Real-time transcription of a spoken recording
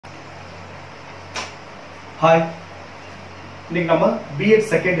Hi, இன்னைக்கு நம்ம BEd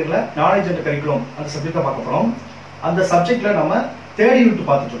second இயர்ல நாலேஜ் அண்ட் கரிக்குலம் அந்த சப்ஜெக்டை பார்க்க போறோம். அந்த சப்ஜெக்ட்ல நம்ம தேர்ட் யூனிட்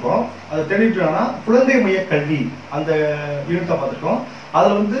பார்த்துட்டு இருக்கோம். அது தேர்ட் யூனிட்னா குழந்தை மைய கல்வி அந்த யூனிட்டை பார்த்துருக்கோம்.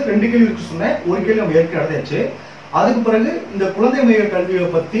 அதுல வந்து 2 கேள்வி இருக்கு சொன்னேன். ஒரு கேள்வி நம்ம ஏற்கனவே நடந்தாச்சு. அதுக்கு பிறகு இந்த குழந்தை மைய கல்வியை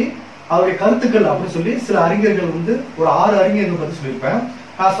பத்தி அவருடைய கருத்துக்கள் அப்படின்னு சொல்லி சில அறிஞர்கள் வந்து ஒரு 6 அறிஞர்கள் பத்தி சொல்லியிருப்பேன்.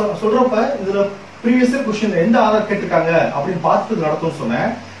 நான் சொல்றப்ப இதுல ப்ரீவியஸ் கொஸ்டின் எந்த ஆதார் கேட்டிருக்காங்க அப்படின்னு பார்த்துட்டு நடத்தும்னு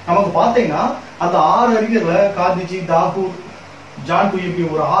சொன்னேன். நமக்கு பாத்தீங்கன்னா அந்த 6 அறிஞர்ல காந்திஜி, தாகூர், ஜான் டுயி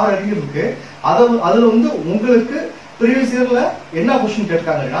ஒரு 6 அறிஞர் இருக்கு. அதுல வந்து உங்களுக்கு ப்ரீவியஸ் இயர்ல என்ன கொஸ்டின்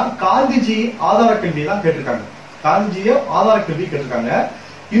கேட்டிருக்காங்கன்னா காந்திஜி ஆதார கேள்வி தான் கேட்டிருக்காங்க. காந்திஜிய ஆதார கேள்வி கேட்டிருக்காங்க.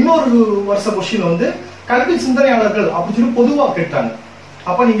 இன்னொரு வருஷ கொஸ்டின் வந்து கல்வி சிந்தனையாளர்கள் அப்படின்னு சொல்லி பொதுவா கேட்டாங்க.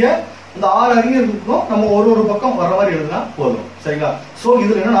 அப்ப நீங்க இந்த 6 அறிஞர்களுக்கும் நம்ம ஒரு பக்கம் வர்ற மாதிரி எழுதுனா போதும். சரிங்களா? சோ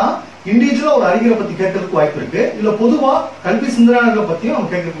இதுல என்னன்னா இண்டிவிஜுவலா ஒரு அறிஞரை பத்தி கேட்கறதுக்கு வாய்ப்பு இருக்கு, இல்ல பொதுவா கல்வி சிந்தனையாளர்களை பத்தியும் நம்ம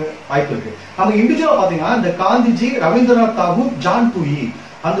கேட்கறதுக்கு வாய்ப்பு இருக்கு. நம்ம இண்டிவிஜுவலா பாத்தீங்கன்னா இந்த காந்திஜி, ரவீந்திரநாத் தாகூர், ஜான் டுயி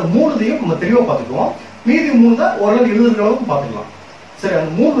அந்த 3தையும் நம்ம தெளிவா பாத்துக்குவோம். மீதி 3 தான் ஓரளவு எழுதுற அளவுக்கு பாத்துக்கலாம். சரி,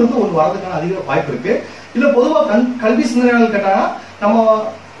 அந்த 3ல இருந்து 1 வரதுக்கான அதிக வாய்ப்பு இருக்கு. இல்ல பொதுவா கல்வி சிந்தனையாளர்கள் கேட்டாங்கன்னா நம்ம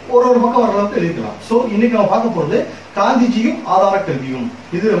ஒரு பக்கம் வர அளவுக்கு எழுதிக்கலாம். சோ இன்னைக்கு நம்ம பார்க்க போறது காந்திஜியும் ஆதார கல்வியும்.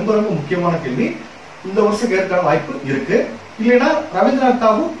 இது ரொம்ப ரொம்ப முக்கியமான கேள்வி. இந்த வருஷம் கேட்கறதுக்கான வாய்ப்பு இருக்கு. இல்லைன்னா ரவீந்திரநாத்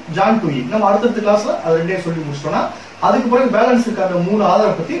தாகூர், ஜான் டுயி நம்ம அடுத்தடுத்த கிளாஸ்ல அது 2 சொல்லி முடிச்சிட்டோம்னா அதுக்கு பிறகு பேலன்ஸ் இருக்க அந்த 3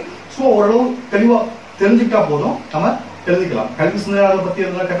 ஆதார பத்தி சும்மா ஓரளவு தெளிவா தெரிஞ்சுக்கிட்டா போதும், நம்ம எழுதிக்கலாம். கல்வி சிந்தனையாளர்களை பத்தி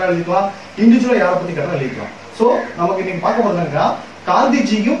எதுனா கேட்டா எழுதிக்கலாம், இண்டிவிஜுவலா யாரை பத்தி கேட்டா எழுதிக்கலாம். சோ நமக்கு இன்னைக்கு பார்க்க போறதுன்னா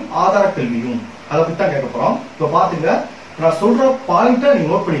காந்திஜியும் ஆதார கல்வியும் அதை பத்தி தான் கேட்க போறோம். இப்ப பாத்துங்க, நான் சொல்ற பாயிண்ட்டை நீங்க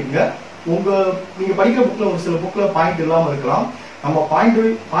நோட் பண்ணிக்கோங்க. நீங்க படிக்கிற புக்ல ஒரு சில புக்ல பாயிண்ட் இல்லாம இருக்கலாம். நம்ம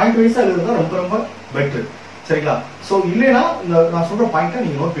பாயிண்ட் வைஸா எழுதுறது ரொம்ப ரொம்ப பெட்டர். சரிங்களா? சோ இல்லைன்னா நான் சொல்ற பாயிண்ட்டை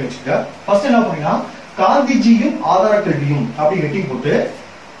நீங்க நோட் பண்ணி வச்சுக்க. ஃபர்ஸ்ட் என்ன பண்ணீங்கன்னா காந்திஜியும் ஆதார கல்வியும் அப்படி ஹெட்டிங் போட்டு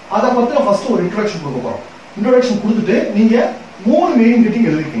அதை பத்தி ஃபர்ஸ்ட் ஒரு இன்ட்ரோடக்ஷன் கொடுக்க போறோம். இன்ட்ரோடக்ஷன் கொடுத்துட்டு நீங்க 3 மெயின் ஹெட்டிங்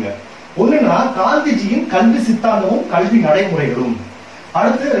எழுதிக்கீங்க. ஒண்ணுன்னா காந்திஜியின் கல்வி சித்தாந்தமும் கல்வி நடைமுறைகளும்,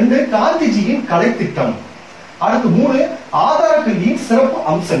 அடுத்து 2 காந்திஜியின் கலை திட்டம், அடுத்து 3 ஆதார கல்வியின் சிறப்பு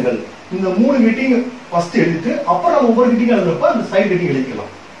அம்சங்கள். இந்த 3 ஹெட்டிங் ஃபர்ஸ்ட் எழுதிட்டு அப்புறம் நம்ம ஒவ்வொரு ஹெட்டிங் எழுதுறப்ப அந்த சைடு ஹெட்டிங்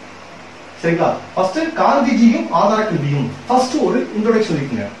எழுதிக்கலாம். சரிங்களா? ஃபர்ஸ்ட் காந்திஜியும் ஆதார கல்வியும் ஃபர்ஸ்ட் ஒரு இன்ட்ரோடக்ஷன்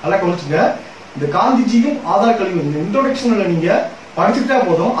எழுதிக்கங்க. நல்லா கவனிச்சுங்க. இந்த காந்திஜியும் ஆதார கல்வியும் இந்த இன்ட்ரோடக்ஷன்ல நீங்க படிச்சுட்டா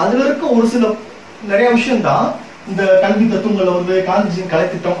போதும். அதுல இருக்க ஒரு சில நிறைய விஷயம் தான் இந்த கல்வி தத்துவங்கள்ல வந்து காந்திஜியின் கலை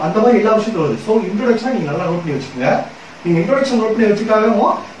திட்டம் அந்த மாதிரி எல்லா விஷயங்களும் வருது. ஸோ இன்ட்ரோடக்ஷன் நீங்க நல்லா நோட் பண்ணி வச்சுக்கோங்க. நீங்க இன்ட்ரோடக்ஷன் நோட் பண்ணி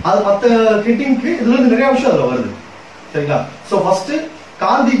வச்சுக்காகவும் அது மற்ற ஹெட்டிங்க்கு இதுல இருந்து நிறைய விஷயம் அதுல வருது. சரிங்களா? ஸோ ஃபர்ஸ்ட்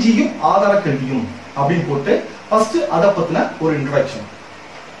காந்திஜியும் ஆதார கல்வியும் அப்படின்னு போட்டு ஃபர்ஸ்ட் அதை பத்தின ஒரு இன்ட்ரோடக்ஷன்.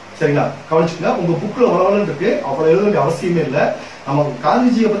 சரிங்களா? கவனிச்சுக்கோங்க. உங்க புக்ல வளவலன்னு இருக்கு, அவ்வளவு எழுத வேண்டிய அவசியமே இல்லை. நம்ம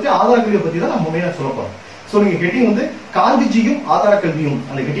காந்திஜியை பத்தி ஆதார கல்வியை பத்தி தான் நம்ம மெயினா சொல்ல போறோம். சோ நீங்க ஹெட்டிங் வந்து காந்திஜியும் ஆதார கல்வியும்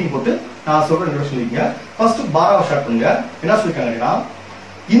அந்த ஹெட்டிங் போட்டு நான் சொல்ற இன்ட்ரோடக்ஷன் சொல்லிக்கங்க. ஃபர்ஸ்ட் பாராவை ஸ்டார்ட் பண்ணுங்க. என்ன சொல்லிருக்காங்கன்னா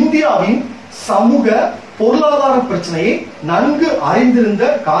இந்தியாவின் சமூக பொருளாதார பிரச்சனையை நன்கு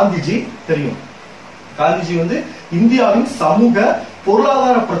அறிந்திருந்த காந்திஜி தெரியும். காந்திஜி வந்து இந்தியாவின் சமூக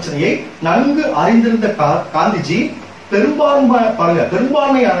பொருளாதார பிரச்சனையை நன்கு அறிந்திருந்த காந்திஜி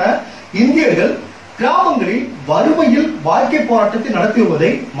பெரும்பான்மையான இந்தியர்கள் கிராமங்களில் வறுமையில் வாழ்க்கை போராட்டத்தை நடத்தி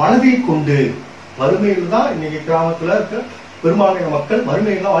வருவதை மனதில் கொண்டு, வறுமையில் தான் இன்னைக்கு கிராமத்துல இருக்க பெரும்பான்மையான மக்கள்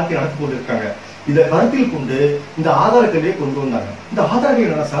வறுமையில் தான் வாழ்க்கை நடத்தி கொண்டு இருக்காங்க. இதை கருத்தில் கொண்டு இந்த ஆதார கல்வியை கொண்டு வந்தாங்க. இந்த ஆதார கல்வி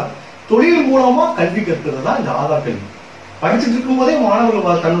என்ன சார்? தொழில் மூலமா கல்வி கற்கிறது தான் இந்த ஆதார கல்வி. படிச்சுட்டு இருக்கும் போதே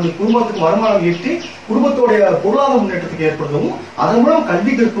மாணவர்கள் தன்னுடைய குடும்பத்துக்கு வருமானம் ஈட்டி குடும்பத்தோடைய பொருளாதார முன்னேற்றத்துக்கு ஏற்படுத்தவும் அதன் மூலம்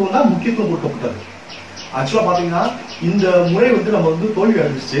கல்வி கற்கவும் தான் முக்கியத்துவம் கொடுக்கப்பட்டது. ஆக்சுவலா பாத்தீங்கன்னா இந்த முறை வந்து நம்ம வந்து தோல்வி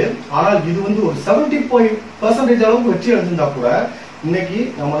அடைஞ்சிச்சு. ஆனால் இது வந்து ஒரு 75% அளவுக்கு வெற்றி அடைஞ்சிருந்தா கூட இன்னைக்கு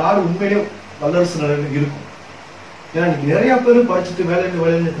நம்ம நாடு உண்மையிலேயே வல்லரசு நிலையில் இருக்கும். ஏன்னா இன்னைக்கு நிறைய பேர் படிச்சுட்டு வேலை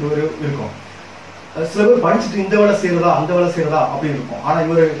இருக்கும். சில பேர் படிச்சுட்டு இந்த வேலை செய்யறதா அந்த வேலை செய்யறதா அப்படின்னு இருக்கும். ஆனா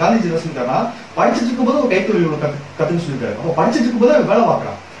இவர் காந்திஜி என்ன சொல்லிட்டாருன்னா படிச்சுட்டு இருக்கும்போது ஒரு கைத்தொழில் கத்துன்னு சொல்லிட்டாரு. அப்ப படிச்சுட்டு இருக்கும்போது வேலை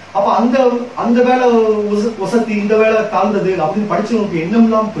பார்க்கலாம். அப்ப அந்த வேலை வசதி இந்த வேலை தாழ்ந்தது அப்படின்னு படிச்சவங்களுக்கு எண்ணம்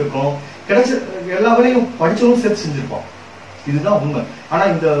இல்லாம போயிருக்கோம். கிடைச்ச எல்லா வேலையும் படிச்சவங்களும் சேர்த்து செஞ்சிருப்போம். இதுதான் உண்மை. ஆனா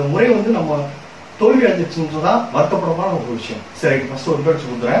இந்த முறை வந்து நம்ம தோல்வி அடைஞ்சிச்சுன்றதான் வருத்தப்படமான ஒரு விஷயம். சரி, ஃபர்ஸ்ட் ஒரு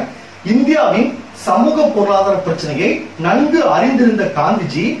இன்ட்ரோடக்ஷன் கொடுக்குறேன். இந்தியாவின் சமூக பொருளாதார பிரச்சனையை நன்கு அறிந்திருந்த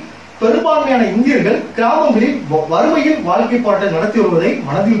காந்திஜி பெரும்பான்மையான இந்தியர்கள் கிராமங்களில் வறுமையில் வாழ்க்கை போராட்டம் நடத்தி வருவதை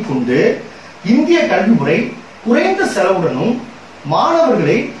மனதில் கொண்டு இந்திய கல்வி முறை குறைந்த செலவுடனும்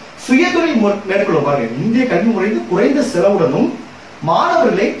மாணவர்களை சுயதொழில் மேற்கொள்ள பாருங்க. இந்திய கல்வி முறை குறைந்த செலவுடனும்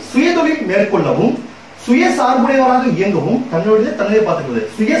மாணவர்களை சுயதொழில் மேற்கொள்ளவும் சுயசார்புடையவராக இயங்கவும் தன்னுடைய பார்த்துக்கிறது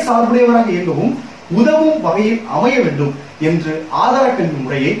சுயசார்புடையவராக இயங்கவும் உதவும் வகையில் அமைய வேண்டும் என்று ஆதார கல்வி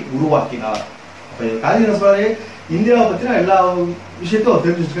முறையை உருவாக்கினார். காந்திஜி இந்தியாவை பத்தின எல்லா விஷயத்தையும் அவர்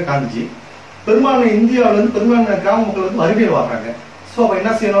தெரிஞ்சு வச்சிருக்க காந்திஜி. பெரும்பாலான இந்தியாவில இருந்து பெரும்பாலான கிராம மக்கள் வந்து அறிவியல் வாங்குறாங்க. ஸோ அப்ப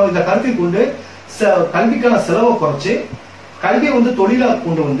என்ன செய்யணும், இந்த கருத்தை கொண்டு கல்விக்கான செலவை குறைச்சு கல்வியை வந்து தொழிலாக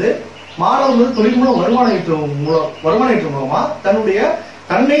கொண்டு வந்து மாணவர்கள் வந்து தொழில் மூலம் வருமானம் ஈட்டும் மூலமா தன்னுடைய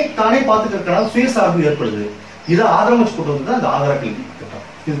தன்னை தானே பார்த்துக்கிறதுக்கான சுயசார்பு ஏற்படுது. இதை ஆதரவச்சு கொண்டு வந்து அந்த ஆதார கல்வி திட்டம்.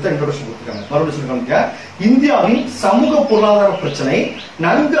 இதுதான் இன்ட்ரோடக்ஷன் கொடுத்துருக்காங்க. மறுபடியும் சொல்லிருக்காங்க, இந்தியாவின் சமூக பொருளாதார பிரச்சனை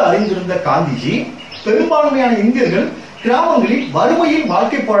நன்கு அறிந்திருந்த காந்திஜி பெரும்பான்மையான இந்தியர்கள் கிராமங்களில் வறுமையில்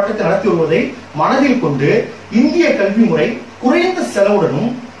வாழ்க்கை போராட்டத்தை நடத்தி வருவதை மனதில் கொண்டு இந்திய கல்வி முறை குறைந்த செலவுடனும்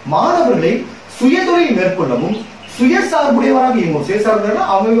மாணவர்களை சுயதொழில் மேற்கொள்ளவும் சுயசார்புடையவராக இயங்கும். சுயசார்புடைய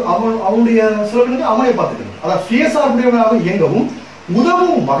அவனுடைய சுலகனுக்கு அவனை பார்த்துக்கணும். அதாவது சுயசார்புடையவராக இயங்கவும்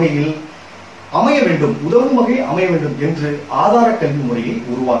உதவும் வகையில் அமைய வேண்டும் என்று ஆதார கல்வி முறையை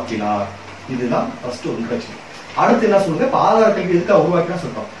உருவாக்கினார். இதுதான் ஃபர்ஸ்ட் ஒரு இன்ட்ரோடக்ஷன். அடுத்து என்ன சொல்லுங்க, இப்ப ஆதார கல்வி எதுக்காக உருவாக்கினா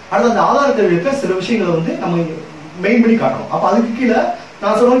சொல்றோம். அடுத்து அந்த ஆதார கல்வி இருக்க சில விஷயங்களை வந்து நம்ம மெயின் பண்ணி காட்டணும். அப்ப அதுக்கு கீழே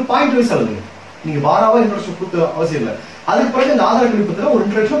நான் சொல்ற பாயிண்ட் வைஸ் எழுதுங்க. நீங்க வாராவா இன்ட்ரோடக்ஷன் கொடுக்க அவசியம் இல்லை. அதுக்கு பிறகு இந்த ஆதார கல்வி பத்தின ஒரு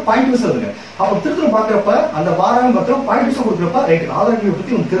இன்ட்ரோடக்ஷன் பாயிண்ட் வைஸ் எழுதுங்க. அப்ப திருத்தம் பாக்குறப்ப அந்த வாரம் பத்திரம் பாயிண்ட் வைஸ் கொடுக்குறப்ப ரைட் ஆதார கல்வி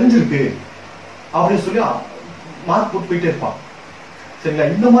பத்தி உனக்கு தெரிஞ்சிருக்கு அப்படின்னு சொல்லி மார்க் போட்டு போயிட்டே இருப்பான். சரிங்களா?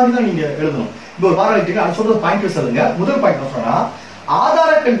 இந்த மாதிரி தான் நீங்க எழுதணும். இப்போ ஒரு வாரம் எழுதிட்டு அது சொல்றது பாயிண்ட் வைஸ் எழுதுங்க. முதல் பாயிண்ட் சொன்னா,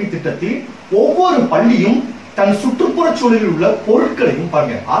 ஆதார கல்வி திட்டத்தில் ஒவ்வொரு பள்ளியும் தன் சுற்றுப்புற சூழலில் உள்ள பொருட்களையும்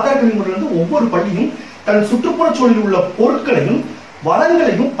பாருங்க. ஆதார கல்வி முறையில் வந்து ஒவ்வொரு பள்ளியும் தன் சுற்றுப்புற சூழலில் உள்ள பொருட்களையும்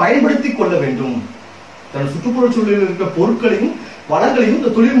வளங்களையும் பயன்படுத்திக் கொள்ள வேண்டும். தன் சுற்றுப்புற சூழலில் இருக்கிற பொருட்களையும் வளங்களையும்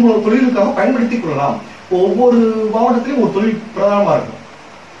இந்த தொழிலுக்காக பயன்படுத்திக் கொள்ளலாம். ஒவ்வொரு மாவட்டத்திலும் ஒரு தொழில் பிரதானமா இருக்கும்.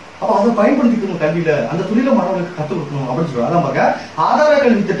 அப்ப அதை பயன்படுத்திக்கணும். கல்வியில அந்த தொழிலை மாணவர்களுக்கு கற்றுக் கொடுக்கணும் அப்படின்னு சொல்றாங்க. அதான் பாருங்க, ஆதார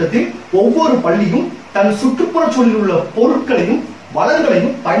கல்வி திட்டத்தில் ஒவ்வொரு பள்ளியும் தன் சுற்றுப்புற சூழலில் உள்ள பொருட்களையும்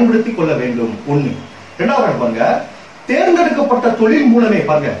வளங்களையும் பயன்படுத்திக் கொள்ள வேண்டும். ஒண்ணு. இரண்டாவது பாருங்க, தேர்ந்தெடுக்கப்பட்ட தொழில் மூலமே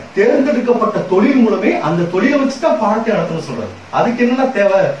பாருங்க, தேர்ந்தெடுக்கப்பட்ட தொழில் மூலமே அந்த தொழிலை வச்சுதான் பாடத்தை நடத்தணும்னு சொல்றாரு. அதுக்கு என்னென்ன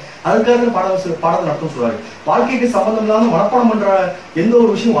தேவை, அதுக்காக பாடத்தை நடத்தணும் சொல்றாரு. வாழ்க்கைக்கு சம்பந்தம் இல்லாம மனப்பாடம் பண்ற எந்த ஒரு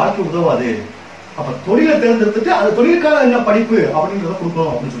விஷயம் வாழ்க்கை உதவாது. அப்ப தொழிலை தேர்ந்தெடுத்துட்டு அந்த தொழிலுக்கான என்ன படிப்பு அப்படின்றத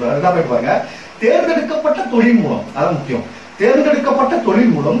கொடுக்கணும் அப்படின்னு சொல்றாரு. என்ன பாருங்க, தேர்ந்தெடுக்கப்பட்ட தொழில் மூலம், அதான் முக்கியம். தேர்ந்தெடுக்கப்பட்ட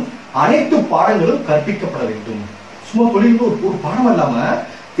தொழில் மூலம் அனைத்து பாடங்களும் கற்பிக்கப்பட வேண்டும். சும்மா தொழில் ஒரு பாடம் இல்லாம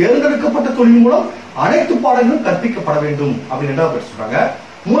தேர்ந்தெடுக்கப்பட்ட தொழில் மூலம் அனைத்து பாடங்களும் கற்பிக்கப்பட வேண்டும் அப்படின்னு ரெண்டாவது சொல்றாங்க.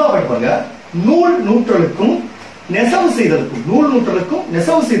 மூணாவது பாருங்க, நூல் நூற்றலுக்கும் நெசவு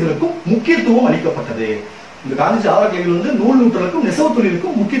செய்தலுக்கும் முக்கியத்துவம் அளிக்கப்பட்டது. இந்த காந்திஜி ஆதார கல்வியில் வந்து நூல் நூற்றலுக்கும் நெசவு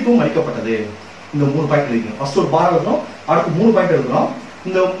தொழிலுக்கும் முக்கியத்துவம் அளிக்கப்பட்டது. இந்த 3 பாயிண்ட் எழுதிக்கணும். ஃபர்ஸ்ட் ஒரு பாரா எழுதணும், அடுத்து 3 பாயிண்ட் எழுதணும்.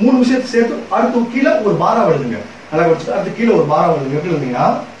 இந்த 3 விஷயத்தை சேர்த்து அடுத்து கீழே ஒரு பாரா எழுதுங்க. நல்லா வச்சுட்டு அடுத்து கீழே ஒரு பாரா எழுதுங்க. எப்படி எழுதுங்கன்னா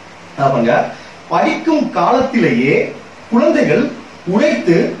பாருங்க, படிக்கும் காலத்திலேயே குழந்தைகள்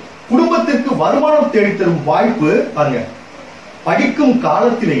உழைத்து குடும்பத்திற்கு வருமானம் தேடித்தரும் வாய்ப்பு பாருங்க. படிக்கும்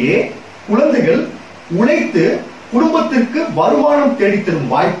காலத்திலேயே குழந்தைகள் உழைத்து குடும்பத்திற்கு வருமானம் தேடித்தரும்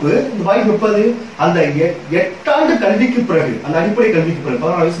வாய்ப்பு. இந்த வாய்ப்பு எப்போது, அந்த 8 ஆண்டு கல்விக்கு பிறகு, அந்த அடிப்படை கல்விக்கு பிறகு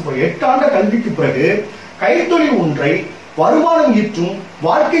 14 வயசு பிறகு 8 ஆண்டு கல்விக்கு பிறகு கைத்தொழில் ஒன்றை வருமானம் ஈற்றும்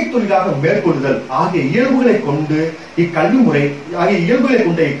வாழ்க்கை தொழிலாக மேற்கொள்ளுதல் ஆகிய இயல்புகளை கொண்ட இக்கல்வி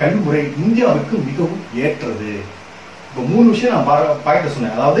முறை இந்தியாவுக்கு மிகவும் ஏற்றது. இப்போ 3 விஷயம் நான் பாயிண்ட்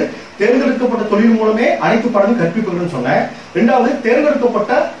சொன்னேன். அதாவது தேர்ந்தெடுக்கப்பட்ட தொழில் மூலமே அனைத்து பாடங்களும் கற்பிக்கணும்னு சொன்னேன். ரெண்டாவது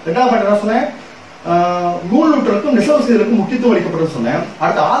பாயிண்ட் என்ன சொன்னேன், நூல் நூற்றலுக்கும் நெசவு செய்தலுக்கும் முக்கியத்துவம் அளிக்கப்படும் சொன்னேன்.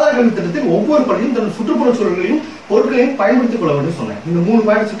 அடுத்த ஆதார கல்வி திட்டத்தில் ஒவ்வொரு பள்ளியும் தன் சுற்றுப்புற சூழல்களையும் பொருட்களையும் பயன்படுத்திக் கொள்ள வேண்டும் சொன்னேன். இந்த 3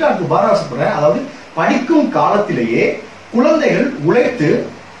 பாயிண்ட் சொல்லிட்டு அடுத்து பாராசப்படுறேன். அதாவது படிக்கும் காலத்திலேயே குழந்தைகள் உழைத்து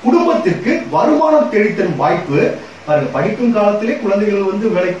குடும்பத்திற்கு வருமானம் தேடித்தரும் வாய்ப்பு. படிக்கும் காலத்திலே குழந்தைகள் வந்து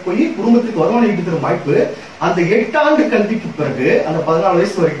வேலைக்கு போய் குடும்பத்துக்கு வருமானம் ஈட்டி தரும் வாய்ப்பு. அந்த 8 ஆண்டு கல்விக்கு பிறகு, அந்த 14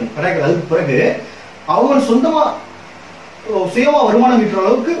 வயசு வரைக்கும் கிடையாது, அதுக்கு பிறகு அவங்க சுயமா வருமானம் ஈட்டுற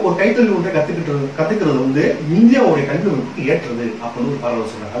அளவுக்கு ஒரு கைத்தொழில் ஒன்றை கத்துக்கிறது வந்து இந்தியாவுடைய கல்வி அமைப்புக்கு ஏற்றது அப்படின்னு ஒரு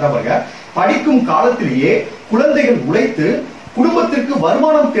பரவல் சொல்றாங்க. அதான் பாருங்க, படிக்கும் காலத்திலேயே குழந்தைகள் உழைத்து குடும்பத்திற்கு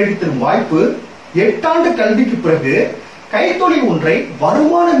வருமானம் தேடித்தரும் வாய்ப்பு. 8 ஆண்டு கல்விக்கு பிறகு கைத்தொழில் ஒன்றை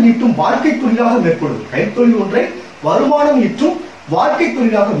வருமானம் ஈட்டும் வாழ்க்கை தொழிலாக மேற்கொள்ளுதல். கைத்தொழில் ஒன்றை வருமானம் ஈட்டும் வாழ்க்கை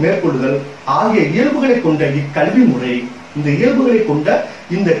தொழிலாக மேற்கொள்ளுதல் ஆகிய இயல்புகளை கொண்ட இக்கல்வி முறை, இந்த இயல்புகளை கொண்ட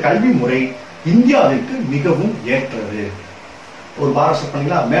இந்த கல்வி முறை இந்தியாவிற்கு மிகவும் ஏற்றது. ஒரு பாரா செட்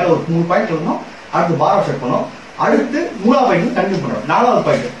பண்ணீங்களா? மேல ஒரு 3 பாயிண்ட் எழுதணும், அடுத்து பாரா செட் பண்ணோம், அடுத்து 3ஆவது பாயிண்ட் கண்டினியூ பண்றோம். 4வது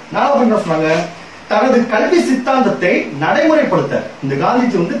பாயிண்ட் என்ன சொன்னாங்க, தனது கல்வி சித்தாந்தத்தை நடைமுறைப்படுத்த, இந்த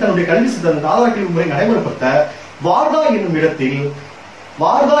காந்திஜி வந்து தன்னுடைய கல்வி சித்தாந்த ஆதார கல்வி முறை நடைமுறைப்படுத்த வார்தா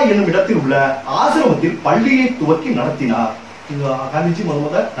என்னும் இடத்தில் உள்ள ஆசிரமத்தில் பள்ளியை துவக்கி நடத்தினார். காந்திஜி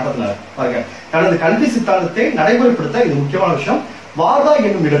முதல்ல நடத்தினார். பாருங்க, தனது கல்வி சித்தாந்தத்தை நடைமுறைப்படுத்த, இது முக்கியமான விஷயம், வார்தா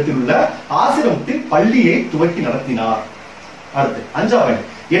என்னும் இடத்தில் உள்ள ஆசிரமத்தில் பள்ளியை துவக்கி நடத்தினார். அடுத்து 5வது,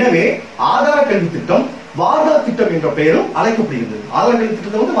 எனவே ஆதார கல்வி திட்டம் வாரதா திட்டம் என்ற பெயரும் அழைக்கப்படுகிறது. ஆதார கல்வி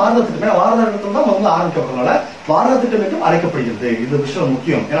திட்டத்தை வந்து வாரதா திட்டம், வாரதா திட்டம் தான் முதல்ல ஆரம்பிக்கப்பட்டதுனால வாரதா திட்டம் என்றும் அழைக்கப்படுகிறது. இந்த விஷயம்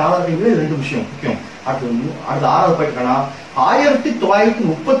முக்கியம். ஏன்னா ஆதார கல்வியில ரெண்டு விஷயம் முக்கியம். அடுத்து 6வது பாயிண்ட்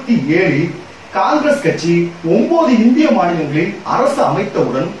 1937 காங்கிரஸ் கட்சி 9 இந்திய மாநிலங்களில் அரசு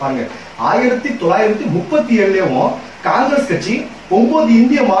அமைத்தவுடன் பாருங்க, 1937 காங்கிரஸ் கட்சி 9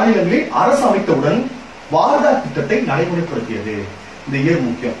 இந்திய மாநிலங்களில் அரசு அமைத்தவுடன் வாரதா திட்டத்தை நடைமுறைப்படுத்தியது. இந்த இயர்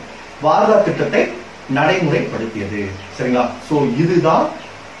முக்கியம். வாரதா திட்டத்தை நடைமுறைப்படுத்தியது. சரிங்களா? சோ இதுதான்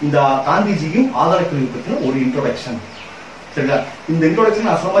இந்த காந்திஜியும் ஆதார கல்வி பற்றின ஒரு இன்ட்ரோடக்ஷன். சரிங்களா? இந்த இன்ட்ரோடக்ஷன்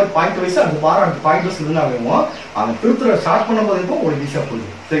நான் சொன்ன மாதிரி பாயிண்ட் வைஸ் அடுத்த வாரம் அடுத்த பாயிண்ட் வைஸ் இருந்தாலும் அந்த திருத்தர ஸ்டார்ட் பண்ணும்போது இருக்கும் ஒரு ஈஸியா போகுது.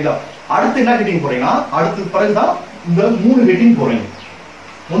 சரிங்களா? அடுத்து என்ன ஹெட்டிங் போறீங்கன்னா, அடுத்து பிறகுதான் இந்த 3 ஹெட்டிங் போறீங்க.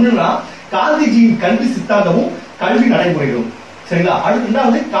 ஒண்ணுன்னா காந்திஜியின் கல்வி சித்தாந்தமும் கல்வி நடைமுறைகளும். சரிங்களா? அடுத்து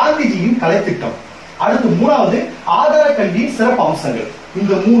வந்து காந்திஜியின் கலை திட்டம். அடுத்து 3வது ஆதார கல்வியின் சிறப்பு அம்சங்கள்.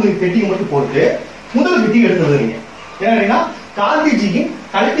 இந்த 3 ஹெட்டிங் மட்டும் போட்டு முதல் ஹெட்டிங் எடுத்துருவீங்க. ஏன்னா காந்திஜியின்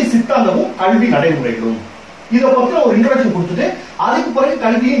கல்வி சித்தாந்தமும் கல்வி நடைமுறைகளும். இதை பத்தி ஒரு இன்ட்ரோடக்ஷன் கொடுத்துட்டு அதுக்கு பிறகு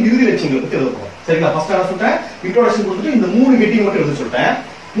கல்வியின் இறுதி லட்சியங்களை பத்தி எழுதுறோம். சரிங்களா? ஃபர்ஸ்ட் என்ன சொல்லிட்டேன், இன்ட்ரோடக்ஷன் கொடுத்துட்டு இந்த 3 ஹெட்டிங் மட்டும் எழுத சொல்லிட்டேன்.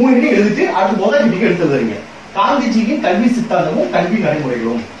 3 ஹெட்டிங் எழுதிட்டு அடுத்து முதல் ஹெட்டிங் எடுத்துருவீங்க. காந்திஜியின் கல்வி சித்தாந்தமும் கல்வி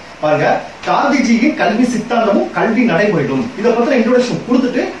நடைமுறைகளும். பாருங்க, காந்திஜியின் கல்வி சித்தாந்தமும் கல்வி நடைமுறைகளும். இதை பத்தின இன்ட்ரோடக்ஷன்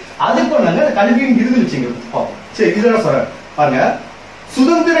கொடுத்துட்டு அதுக்கு நாங்க கல்வியின் இறுதி லட்சியங்களை பத்தி பார்ப்போம். சரி, இதெல்லாம் சொல்றேன் பாருங்க.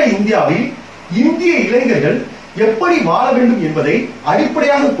 சுதந்திர இந்தியாவில் இந்திய இளைஞர்கள் எப்படி வாழ வேண்டும் என்பதை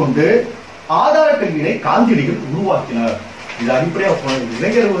அடிப்படையாக கொண்டு ஆதார கல்வியினை காந்தியடிகள் உருவாக்கினார். இது அடிப்படையாக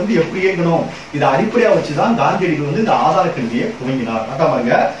இளைஞர்கள் வந்து எப்படி இயங்கணும், இதை அடிப்படையாக வச்சுதான் காந்தியடிகள் வந்து இந்த ஆதார கல்வியை துவங்கினார். அதான்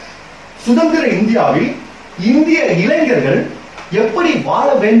பாருங்க, சுதந்திர இந்தியாவில் இந்திய இளைஞர்கள் எப்படி வாழ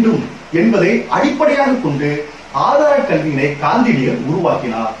வேண்டும் என்பதை அடிப்படையாக கொண்டு ஆதார கல்வியினை காந்தியடிகள்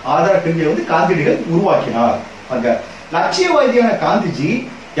உருவாக்கினார். ஆதார கல்வியை வந்து காந்தியடிகள் உருவாக்கினார். லட்சியவாதியான காந்திஜி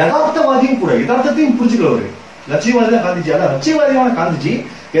யதார்த்தவாதியும் கூட, யதார்த்தத்தையும் புரிஞ்சுக்கிறவர். லட்சியவாதியான காந்திஜி அல்ல, லட்சியவாதியான காந்திஜி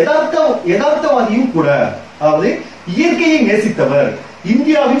யதார்த்தவாதியும் கூட. அதாவது இயற்கையை நேசித்தவர்,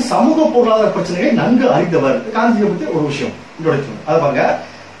 இந்தியாவின் சமூக பொருளாதார பிரச்சனைகளை நன்கு அறிந்தவர். காந்திஜியை பத்தி ஒரு விஷயம் அது பாருங்க.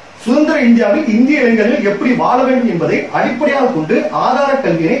 சுதந்திர இந்தியாவில் இந்திய இளைஞர்கள் எப்படி வாழ வேண்டும் என்பதை அடிப்படையாக கொண்டு ஆதார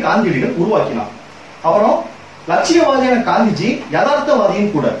கல்வியை காந்தியடிகள் உருவாக்கினார். அப்புறம் லட்சியவாதியான காந்திஜி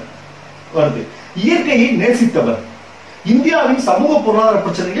யதார்த்தவாதியும் கூட வருது. இயற்கையை நேசித்தவர், இந்தியாவின் சமூக பொருளாதார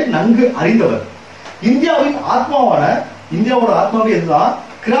பிரச்சனைகளை நன்கு அறிந்தவர், இந்தியாவின் ஆத்மாவான, இந்தியாவோட ஆத்மாவே எதுதான்,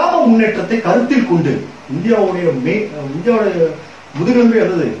 கிராம முன்னேற்றத்தை கருத்தில் கொண்டு, இந்தியாவோட முதுகெலும்பே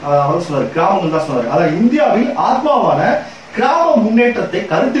எது அவர் சொன்னார், கிராமங்கள் தான் சொன்னார். அதாவது இந்தியாவில் ஆத்மாவான கிராம முன்னேற்றத்தை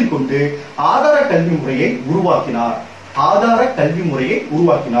கருத்தில் கொண்டு ஆதார கல்வி முறையை உருவாக்கினார். ஆதார கல்வி முறையை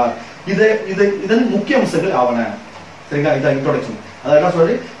உருவாக்கினார். இதன் முக்கிய அம்சங்கள் ஆவன. சரிங்களா? இதான் இன்ட்ரோடக்ஷன். அதாவது என்ன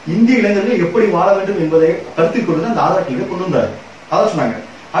சொல்றாரு, இந்திய இளைஞர்கள் எப்படி வாழ வேண்டும் என்பதை கருத்தில் கொண்டு அந்த ஆதார கல்வியை கொண்டு வந்தார். அதான் சொன்னாங்க.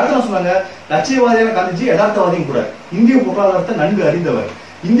 அடுத்து என்ன சொன்னாங்க, லட்சியவாதியான காந்திஜி யதார்த்தவாதியும் கூட, இந்திய பொருளாதாரத்தை நன்கு அறிந்தவர்,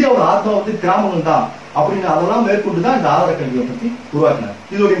 இந்தியாவோட ஆத்மா வந்து கிராமங்கள் தான் அப்படின்னு அதெல்லாம் மேற்கொண்டுதான் இந்த ஆதார கல்வியை பத்தி உருவாக்கினார்.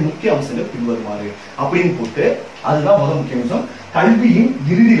 இதோடைய முக்கிய அம்சங்கள் பின்வருமாறு அப்படின்னு போட்டு, அதுதான் முதல் முக்கிய அம்சம், கல்வியின்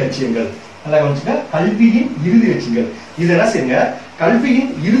இறுதி லட்சியங்கள். நல்லா கவனிச்சுங்க, கல்வியின் இறுதி லட்சியங்கள். இது என்ன செய்யுங்க,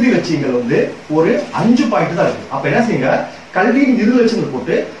 கல்வியின் இறுதி லட்சியங்கள் வந்து ஒரு 5 பாயிண்ட் தான் இருக்கு. அப்ப என்ன செய்யுங்க, கல்வியின் இறுதி லட்சியங்கள்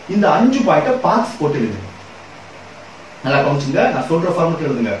போட்டு இந்த 5 பாயிண்ட பாக்ஸ் போட்டு எழுதுங்க. நல்லா கவனிச்சுங்க, நான் சொல்ற ஃபார்மேட்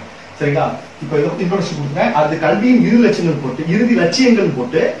எழுதுங்க. சரிங்களா? இப்ப இதை பத்தி இன்ட்ரோடக்ஷன் கொடுத்துருக்கேன். அது கல்வியின் இறுதி லட்சியங்கள் போட்டு, இறுதி லட்சியங்கள்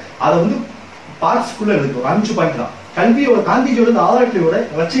போட்டு அதை வந்து பாக்ஸ்க்குள்ள எழுதுங்க. 5 பாயிண்ட் தான். கல்வியோட, காந்திஜியோட ஆதார கல்வியோட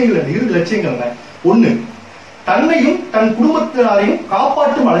லட்சியங்கள், இறுதி லட்சியங்கள். 1, தன்னையும் தன் குடும்பத்தினரையும்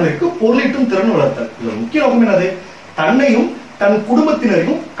காப்பாற்றும் அளவிற்கு பொருளீட்டும் திறன் வளர்த்தல். இது முக்கிய நோக்கம் என்னது, தன்னையும் தன்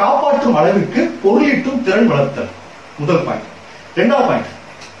குடும்பத்தினரையும் காப்பாற்றும் அளவிற்கு பொருளீட்டும் திறன் வளர்த்தல். முதல் பாயிண்ட். 2வது பாயிண்ட்,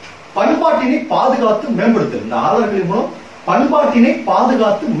 பண்பாட்டினை பாதுகாத்து மேம்படுத்துதல். இந்த ஆதார கல்வி மூலம் பண்பாட்டினை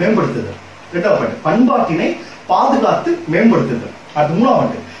பாதுகாத்து மேம்படுத்துதல். 2வது பாயிண்ட், பண்பாட்டினை பாதுகாத்து மேம்படுத்துதல். அது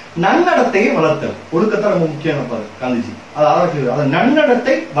 3வது, நன்னடத்தையை வளர்த்தல். ஒழுக்கத்தை ரொம்ப முக்கியம் காந்திஜி. அது ஆதார கல்வி, அது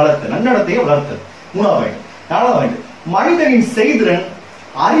நன்னடத்தை வளர்த்தல், நன்னடத்தையை வளர்த்தல். 3வது பாயிண்ட். 4வது பாயிண்ட், மனிதனின் செய்திறன்,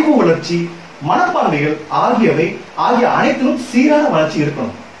 அறிவு வளர்ச்சி, மனப்பான்மைகள் ஆகிய அனைத்திலும் சீரான வளர்ச்சி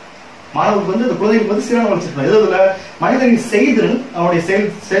இருக்கணும். மாணவர்களுக்கு வந்து இந்த குழந்தைகளுக்கு வந்து சீரான வளர்ச்சி இருக்கணும். எதுல, மனிதனின் செய்திறன், அவருடைய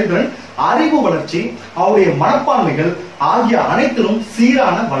செயல்திறன், அறிவு வளர்ச்சி, அவருடைய மனப்பான்மைகள் ஆகிய அனைத்திலும்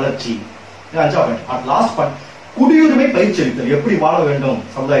சீரான வளர்ச்சி. 5வது பாயிண்ட். லாஸ்ட் பாயிண்ட், குடியுரிமை பயிற்சி அளித்தல். எப்படி வாழ வேண்டும்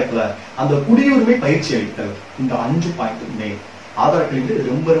சமுதாயத்துல, அந்த குடியுரிமை பயிற்சி அளித்தல். இந்த 5 பாயிண்ட் மெயின். ஆதார கல்வி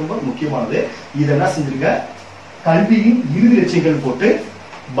ரொம்ப ரொம்ப முக்கியமானது. இது என்ன செஞ்சிருங்க, கல்வியின் இறுதி லட்சியங்கள் போட்டு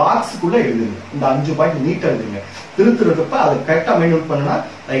பாக்ஸுக்குள்ள எழுதுங்க. இந்த 5 பாயிண்ட் நீட்டா எழுதுங்க. திருத்துறப்ப அதை கரெக்டா மைண்ட் அவுட் பண்ணா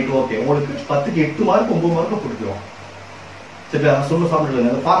ரைட், ஓகே, உங்களுக்கு 10க்கு 8 மார்க் 9 மார்க் கொடுத்துருவோம். சரி, சொல்ல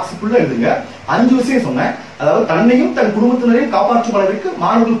சாப்பிடுங்க. அந்த பாக்ஸுக்குள்ள எழுதுங்க. 5 விஷயம் சொன்னேன். அதாவது தன்னையும் தன் குடும்பத்தினரையும் காப்பாற்றும் அளவிற்கு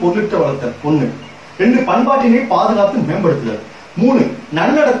மாணவர்கள் பொருளிட்ட வளர்த்தல் 1, 2 பண்பாட்டினை பாதுகாத்து மேம்படுத்துதல். 3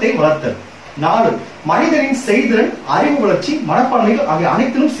 நன்னடத்தை வளர்த்தல். 4 மனிதனின் செய்திறன், அறிவு வளர்ச்சி, மனப்பான்மைகள் ஆகிய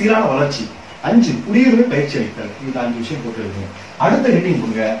அனைத்திலும் சீரான வளர்ச்சி. 5 குடியுரிமை பயிற்சி அளித்தல். இந்த 5 விஷயம் போட்டு அடுத்த ஹெட்டிங்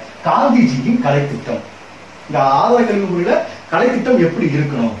கொடுங்க, காந்திஜியின் கலை திட்டம். இந்த ஆதார கல்வி முறையில கலை திட்டம் எப்படி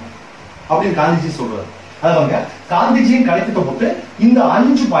இருக்கணும் அப்படின்னு காந்திஜி சொல்றாரு. அதாவது காந்திஜியின் கலை திட்டம் போட்டு இந்த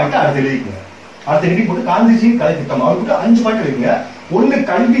 5 பாயிண்ட் அடுத்து எழுதிக்குங்க. அடுத்த ஹெட்டிங் போட்டு காந்திஜியின் கலை திட்டம் அவர்கிட்ட 5 பாயிண்ட் எழுதுங்க. 1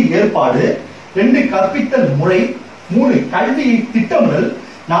 கல்வி ஏற்பாடு, 2 கற்பித்தல் முறை, 3 கல்வியை திட்டமிடல்,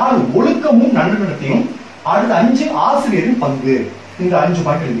 4 ஒழுக்கமும் நன்னடத்தையும், அடுத்த 5 ஆசிரியரின் பங்கு. இந்த 5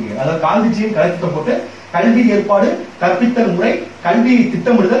 பாயிண்ட் எழுதிங்க. அதாவது காந்திஜியின் கலை திட்டம் போட்டு கல்வி ஏற்பாடு, கற்பித்தல் முறை, கல்வியை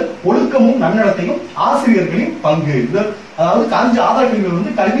திட்டமிடுதல், ஒழுக்கமும் நன்னடத்தையும், ஆசிரியர்களின் பங்கு. அதாவது காந்திஜி ஆதார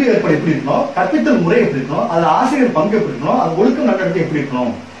கல்வியில் கல்வி ஏற்பாடு எப்படி இருக்கணும், கற்பித்தல் முறை எப்படி இருக்கணும், அதுல ஆசிரியர் பங்கு எப்படி இருக்கணும், அது ஒழுக்கம் நன்னடத்தை எப்படி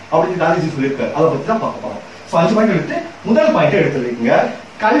இருக்கணும் அப்படின்னு காந்திஜி சொல்லியிருக்காரு. அதை பத்தி தான் பார்க்க போறோம். 5 பாயிண்ட் எடுத்து முதல் பாயிண்ட் எடுத்து வைக்குங்க,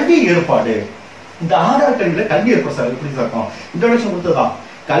 கல்வி ஏற்பாடு. இந்த ஆதார கல்வியில கல்வி ஏற்பாடு சார் எப்படி இருக்கும்? இன்ட்ரோடக்ஷன் கொடுத்ததுதான்.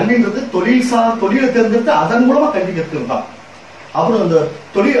 கல்வின்றது தொழிலை தேர்ந்தெடுத்து அதன் மூலமா கல்வி கற்கிறது தான். அப்புறம் அந்த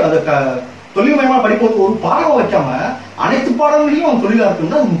தொழில்மயமான படிப்பு ஒரு பாடம் வைக்காம அனைத்து பாடங்களையும் அவன் தொழிலா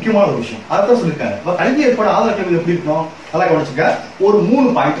இருக்குன்னு அது முக்கியமான ஒரு விஷயம். அதான் சொல்லியிருக்காங்க. இப்ப கல்வி ஏற்பாடு ஆதார கல்வி எப்படி இருக்கணும் அதெல்லாம் கவனிச்சுக்க. ஒரு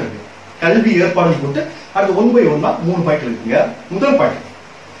 3 பாயிண்ட் இருக்கு. கல்வி ஏற்பாடு போட்டு அடுத்து 1 by 1 3 பாயிண்ட் இருக்குங்க. முதல் பாயிண்ட்,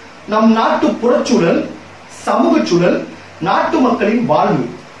 நம் நாட்டு புறச்சூழல், சமூக சூழல், நாட்டு மக்களின் வாழ்வு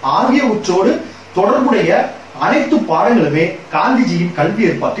ஆகியவற்றோடு தொடர்புடைய அனைத்து பாடங்களுமே காந்திஜியின் கல்வி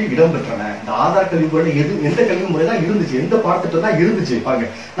ஏற்பாட்டில் இடம்பெற்றன. இந்த ஆதார கல்வி முறையில எந்த கல்வி முறை தான் இருந்துச்சு, எந்த பாடத்திட்டம் தான் இருந்துச்சு பாருங்க.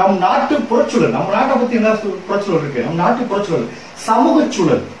 நம் நாட்டு புறச்சூழல், நம்ம நாட்டை பத்தி என்ன புறச்சூழல் இருக்கு, நம் நாட்டு புறச்சூழல், சமூக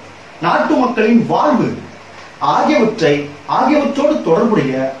சூழல், நாட்டு மக்களின் வாழ்வு ஆகியவற்றோடு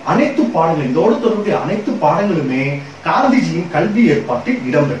தொடர்புடைய அனைத்து பாடங்கள், இதோடு தொடர்புடைய அனைத்து பாடங்களுமே காந்திஜியின் கல்வி ஏற்பாட்டில்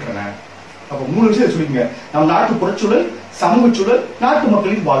இடம்பெற்றன. அப்ப 3 விஷயம் சொல்லிங்க. நம் நாட்டு புறச்சூழல், சமூக சூழல், நாட்டு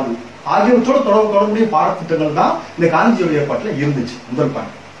மக்களின் வாழ்வு ஆகியவற்றோட தொடர்புடைய பாடத்திட்டங்கள் தான் இந்த காந்திஜியோட ஏற்பாட்டில் இருந்துச்சு. முதல்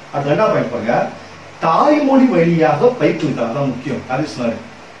பாயிண்ட். அது 2வது பாயிண்ட் பாருங்க, தாய்மொழி வழியாக பயிற்றுவித்தார். அதான் முக்கியம். காந்தி சொன்னாரு,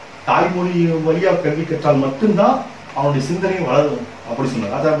 தாய்மொழி வழியாக கல்வி கற்றால் மட்டும்தான் அவனுடைய சிந்தனையும் வளரும் அப்படி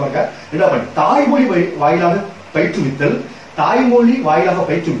சொன்னார். அதான் பாருங்க 2வது பாயிண்ட், தாய்மொழி வாயிலாக பயிற்றுவித்தல். தாய்மொழி வாயிலாக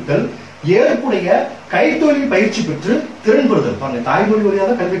பயிற்றுவித்தல், ஏற்புடைய கைத்தொழில் பயிற்சி பெற்று திறன் பெறுதல். பாருங்க, தாய்மொழி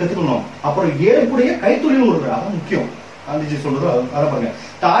வழியாக கல்வி கற்றுக்கணும், அப்புறம் ஏற்புடைய கைத்தொழில் ஒரு அதான் முக்கியம். காந்திஜி சொல்றது அதை பாருங்க,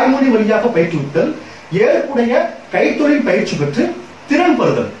 தாய்மொழி வழியாக பயிற்றுவித்தல், ஏற்புடைய கைத்தொழில் பயிற்சி பெற்று திறன்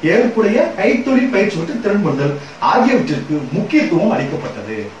பெறுதல், ஏற்புடைய கைத்தொழில் பயிற்சி பெற்று திறன் பெறுதல் ஆகியவற்றிற்கு முக்கியத்துவம்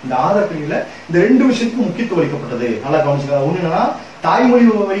அளிக்கப்பட்டது. இந்த ஆதார கல்வியில இந்த 2 விஷயத்துக்கு முக்கியத்துவம் அளிக்கப்பட்டது. நல்லா கவனிச்சுக்கலாம். ஒண்ணு என்னன்னா தாய்மொழி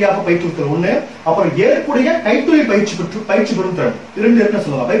வழியாக பயிற்றுவித்தல் ஒண்ணு, அப்புறம் ஏற்புடைய கைத்தொழில் பயிற்சி பெறும் திறன். 2 என்ன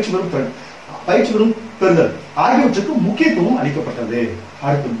சொல்லுவாங்க, பயிற்சி பெறும் திறன், பயிற்சி பெறும் பெறுதல் ஆகியவற்றுக்கு முக்கியத்துவம் அளிக்கப்பட்டது.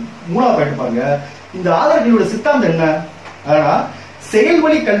 அடுத்து 3வது பாயிண்ட் பாருங்க, இந்த ஆதார கல்வியோட சித்தாந்தம் என்ன? ஆனா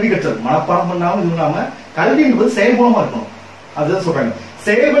செயல்வழி கல்வி கற்றல், மனப்பாடம் பண்ணாம இல்லாம கல்வி என்பது செயல்பூர்வமா இருக்கணும். அதுதான் சொல்றாங்க.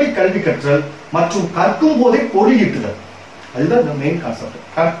 செயல்வழி கல்வி கற்றல் மற்றும் கற்கும் போதே பொருள் ஈட்டுதல். அதுதான் இந்த மெயின் கான்செப்ட்.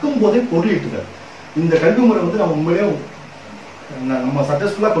 கற்கும் போதே பொருள் ஈட்டுதல். இந்த கல்வி முறை நம்ம உண்மையிலே நம்ம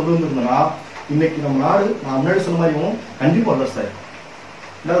சக்சஸ்ஃபுல்லா கொண்டு வந்திருந்தோம்னா இன்னைக்கு நம்ம நாடு நான் முன்னாடி சொன்ன மாதிரியும் கண்டிப்பா வளர்ச்சி ஆயிடும்.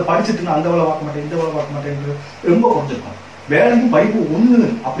 இல்லாத படிச்சுட்டு அந்த வேலை பார்க்க மாட்டேன், இந்த வேலை பார்க்க மாட்டேன் ரொம்ப குறைஞ்சிருக்கும். வேலையும் படிப்பு ஒண்ணு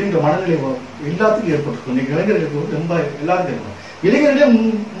அப்படின்ற மனநிலை எல்லாத்துக்கும் ஏற்பட்டிருக்கும். இன்னைக்கு இளைஞர்களுக்கு ரொம்ப எல்லாருக்கும் இருக்கும். இளைஞர்களே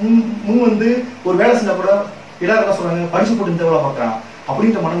முன் வந்து ஒரு வேலை செஞ்சா கூட எல்லாரும் என்ன சொல்றாங்க, படிச்சு போட்டு இந்த வேலை பார்க்கறான்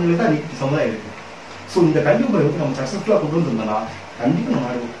அப்படின்ற மனநிலை தான் இன்னைக்கு சமுதாயம் இருக்கு. ஸோ இந்த கல்வி முறை நம்ம சக்சஸ்ஃபுல்லா கொண்டு வந்திருந்தோம்னா கண்டிப்பா நம்ம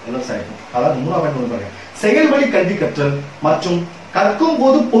நாடு வளர்ச்சி ஆயிருக்கும். அதாவது 3வது பாருங்க, செயல்வழி கல்வி கற்றல் மற்றும் கற்கும்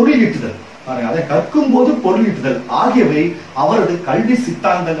போது பொருள் ஈட்டுதல். அதை கற்கும் போது பொருள் ஈட்டுதல் ஆகியவை அவரது கல்வி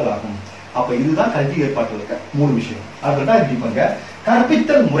சித்தாந்தங்கள் ஆகும். அப்ப இதுதான் கல்வி ஏற்பாட்டில் இருக்க 3 விஷயம். அதுதான் இருப்பாங்க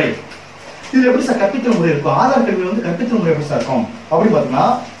கற்பித்தல் முறை. இது எப்படி சார் கற்பித்தல் முறை இருக்கும்? ஆதார கல்வியில் கற்பித்தல் முறை எப்படி சார் இருக்கும் அப்படின்னு பாத்தீங்கன்னா,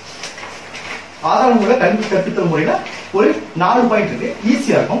 ஆதார முறை கற்பித்தல் முறையில ஒரு 4 பாயிண்ட் இருக்கு.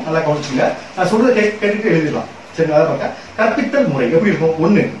 ஈஸியா இருக்கும், நல்லா கவனிச்சுங்க. நான் சொல்றதை கேட்டுட்டு எழுதிடலாம். சரி, அதை பார்க்க கற்பித்தல் முறை எப்படி இருக்கும்?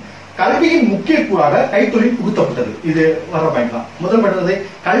 1, கல்வியின் முக்கிய கூறாக கைத்தொழில் புகுத்தப்பட்டது. இது வர பாயிண்ட் தான். முதல் பட்டது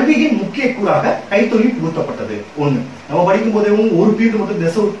கல்வியின் முக்கிய கூறாக கைத்தொழில் புகுத்தப்பட்டது. 1, நம்ம படிக்கும் போதே ஒரு பீரியட் மட்டும்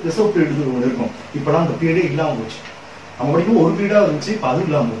நெசவு பீரியட் ஒன்று இருக்கும். இப்பெல்லாம் அந்த பீரியடே இல்லாம போச்சு. நம்ம படிக்கும் ஒரு பீரியடா இருந்துச்சு, இப்ப அது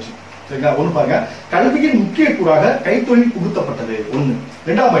இல்லாம போச்சு. சரிங்களா? 1 பாருங்க, கல்வியின் முக்கிய கூறாக கைத்தொழில் புகுத்தப்பட்டது. 1.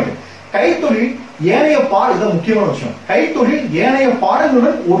 2வது பாயிண்ட், கைத்தொழில் ஏனைய இதான் முக்கியமான விஷயம். கைத்தொழில் ஏனைய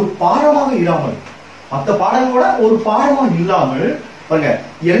பாடங்களுடன் ஒரு பாடமாக இல்லாமல், மற்ற பாடங்களோட ஒரு பாடமாக இல்லாமல் பாருங்க,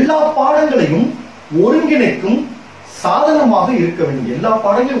 எல்லா பாடங்களையும் ஒருங்கிணைக்கும் சாதனமாக இருக்க வேண்டும். எல்லா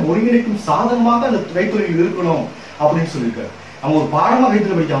பாடங்களையும் ஒருங்கிணைக்கும் சாதனமாக அந்த கைத்தொழில் இருக்கணும் அப்படின்னு சொல்லியிருக்காரு. நம்ம ஒரு பாடமா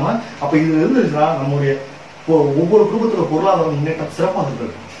கைத்தொழில் படிக்காம அப்ப இது இருந்துச்சுன்னா நம்முடைய ஒவ்வொரு குடும்பத்தோட பொருளாதார முன்னேற்றம் சிறப்பாக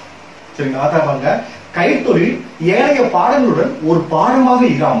இருக்கு. சரிங்களா? அதான் பாருங்க, கைத்தொழில் ஏனைய பாடங்களுடன் ஒரு பாடமாக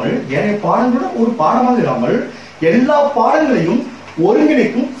இராமல் எல்லா பாடங்களையும்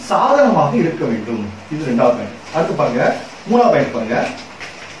ஒருங்கிணைக்கும் சாதனமாக இருக்க வேண்டும். இது 2வது பாயிண்ட். அடுத்து பாருங்க 3வது பாயிண்ட் பாருங்க.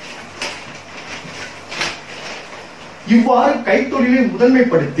 இவ்வாறு கைத்தொழிலை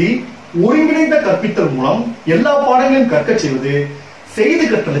முதன்மைப்படுத்தி ஒருங்கிணைந்த கற்பித்தல் மூலம் எல்லா பாடங்களையும் கற்க செய்வது செய்தி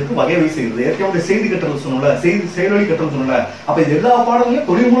கற்றலுக்கு வகை செய்கிறது. ஏற்கனவே செய்தி கற்றல் சொன்னோம்ல, செயல்வழி கற்றல் சொன்னோம்ல. அப்ப இது எல்லா பாடங்களையும்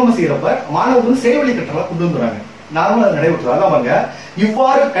தொழில் மூலமா செய்யறப்ப மாணவர்கள் செயல்வழி கற்றலா கொண்டு வந்துறாங்க. நார்மலா நடைபெற்று அதாவங்க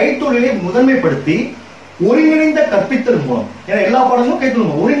இவ்வாறு கைத்தொழிலை முதன்மைப்படுத்தி ஒருங்கிணைந்த கற்பித்தல் மூலம், ஏன்னா எல்லா பாடங்களும்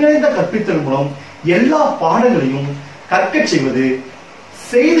கைத்தொழில் ஒருங்கிணைந்த கற்பித்தல் மூலம் எல்லா பாடங்களையும் கற்க செய்வது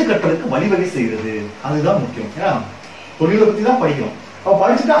செய்தி கற்றலுக்கு வழிவகை செய்கிறது. அதுதான் முக்கியம். ஏன்னா தொழிலை பத்தி தான் படிக்கிறோம். அப்ப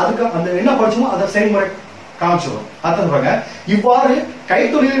படிச்சுட்டு அதுக்கு அந்த என்ன படிச்சோமோ அதை செயல்முறை காமிச்சிடும். அதான் சொல்றாங்க இவ்வாறு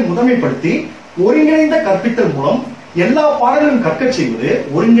கைத்தொழிலை முதன்மைப்படுத்தி ஒருங்கிணைந்த கற்பித்தல் மூலம் எல்லா பாடங்களையும் கற்க செய்வது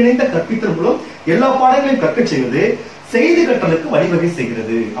செய்தி கற்றலுக்கு வழிவகை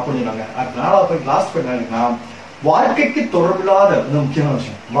செய்கிறது அப்படின்னு சொன்னாங்க. 4வது பாயிண்ட் லாஸ்ட் பாயிண்ட் வாழ்க்கைக்கு தொடர்பில்லாத முக்கியமான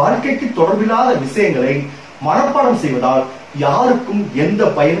விஷயம், வாழ்க்கைக்கு தொடர்பில்லாத விஷயங்களை மனப்பாடம் செய்வதால் யாருக்கும் எந்த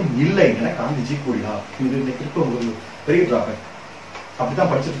பயனும் இல்லை என காந்திஜி கூறினார். இது இன்னைக்கு ஒரு பெரிய டிராபேக். அப்படித்தான்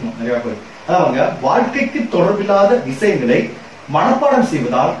படிச்சிட்டு இருக்கோம் நிறைய பேர். அதாவங்க வாழ்க்கைக்கு தொடர்பில்லாத விஷயங்களை மனப்பாடம்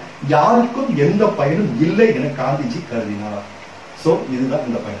செய்வதால் யாருக்கும் எந்த பயனும் இல்லை என காந்திஜி கருதினார். சோ இதுதான்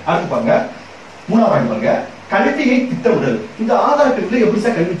இந்த பயன். அடுத்து பாருங்க 3வது பாயிண்ட் பாருங்க, கல்வியை திட்டமிடல். இந்த ஆதார கல்வியில எப்படி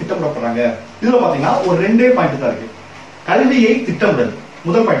சார் கல்வி திட்டமிடப்படுறாங்க? இதுல பாத்தீங்கன்னா ஒரு 2 பாயிண்ட் தான் இருக்கு. கல்வியை திட்டமிடல்.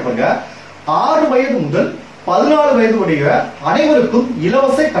 முதல் பாயிண்ட் பாருங்க, 6 வயது முதல் 14 வயது உடைய அனைவருக்கும்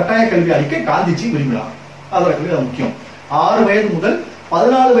இலவச கட்டாய கல்வி அளிக்க காந்திஜி விரும்பினார். ஆதார கல்வி அது முக்கியம். 6 வயது முதல்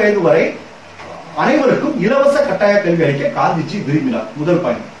 14 வயது வரை அனைவருக்கும் இலவச கட்டாய கல்வி அளிக்க காந்திஜி விரும்பினார். முதல்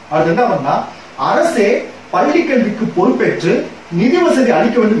பாயிண்ட். அடுத்து என்ன பண்ணா, அரசே பள்ளி கல்விக்கு பொறுப்பேற்று நிதி வசதி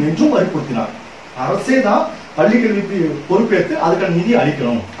அளிக்க வேண்டும் என்றும் வற்புறுத்தினார். அரசே தான் பள்ளி கல்விக்கு பொறுப்பேற்று அதுக்கான நிதி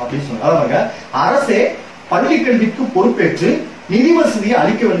அளிக்கணும் அப்படின்னு சொன்னாங்க. அதாவது அரசே பள்ளி கல்விக்கு பொறுப்பேற்று நிதி வசதியை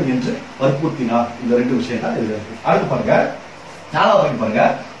அளிக்க வேண்டும் என்று வற்புறுத்தினார். இந்த 2 விஷயம் தான் இதுல இருக்கு. அடுத்து பாருங்க 4வது பாயிண்ட் பாருங்க,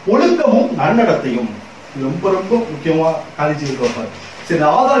 ஒழுக்கமும் நன்னடத்தையும். இது ரொம்ப ரொம்ப முக்கியமா காலேஜ் இருக்க. சரி,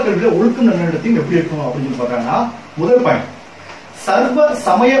 ஆதார கல்வியில ஒழுக்கம் நன்னடத்தையும் எப்படி இருக்கணும் அப்படின்னு சொல்லி பாருங்கன்னா, முதல் பாயிண்ட் சர்வ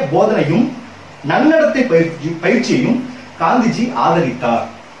சமய போதனையும் நன்னடத்தை பயிற்சியையும் காந்திஜி ஆதரித்தார்.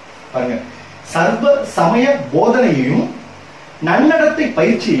 பாருங்க, சர்வ சமய போதனையையும் நன்னடத்தை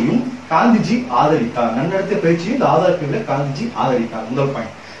பயிற்சியையும் காந்திஜி ஆதரித்தார். நன்னடத்தை பயிற்சியும் இந்த ஆதார கல்வியில காந்திஜி ஆதரித்தார். முதல்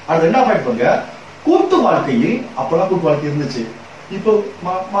பாயிண்ட். அடுத்து 2வது பாயிண்ட் பாருங்க, கூட்டு வாழ்க்கையில். அப்பெல்லாம் கூட்டு வாழ்க்கை இருந்துச்சு. இப்போ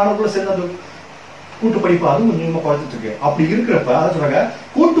மாணவர்களோட சேர்ந்து அந்த கூட்டு படிப்பு அதுவும் கொஞ்சமா குறைச்சிட்டு இருக்கு. அப்படி இருக்கிறப்ப அதான் சொல்றாங்க,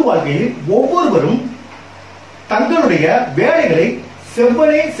 கூட்டு வாழ்க்கையில் ஒவ்வொருவரும் தங்களுடைய வேலைகளை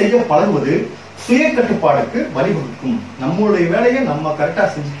செவ்வனே செய்ய பழகுவது சுய கட்டுப்பாடுக்கு வழிவகுக்கும். நம்மளுடைய வேலையை நம்ம கரெக்டா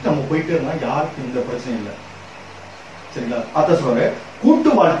செஞ்சுட்டு நம்ம போயிட்டே இருந்தா யாருக்கும் எந்த பிரச்சனையும் இல்லை. சரிங்களா? அதான் சொல்றாங்க, கூட்டு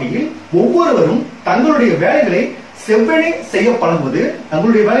வாழ்க்கையில் ஒவ்வொருவரும் தங்களுடைய வேலைகளை செவ்வனே செய்ய பழகுவது,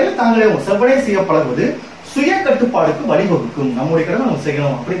 தங்களுடைய வேலைகளை தாங்களே செவ்வனே செய்ய பழகுவது சுய கட்டுப்பாடுக்கு வழிவகுக்கும். நம்முடைய கடமை நம்ம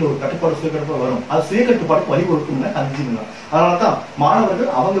செய்யணும் அப்படிங்கிற ஒரு கட்டுப்பாடு சுய கட்டுப்பாடு வரும். அது சுய கட்டுப்பாடுக்கு வழிவகுக்கும் காந்திஜி. அதனாலதான் மாணவர்கள்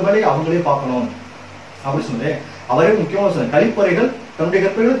அவங்க வேலையை அவங்களே பார்க்கணும் அப்படி சொன்னேன். அவரே முக்கியமா சொன்னார், கழிப்பறைகள் தன்னுடைய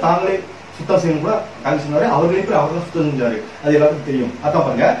கற்பறைகள் தாங்களே சுத்தம் செய்யணும் கூட காந்தி சொன்னாரு. அவர்களே போய் அவர்கள் சுத்தம் செஞ்சாரு. அது எல்லாருக்கும் தெரியும். அதான்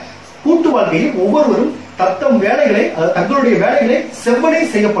பாருங்க, கூட்டு வாழ்க்கையில் ஒவ்வொருவரும் தத்தம் வேலைகளை தங்களுடைய வேலைகளை செவ்வனே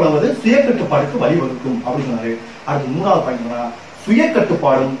செய்யப்படுவது சுய கட்டுப்பாடுக்கு வழிவகுக்கும் அப்படின்னு சொன்னாரு. அடுத்து 3வது பாயிண்ட், சுய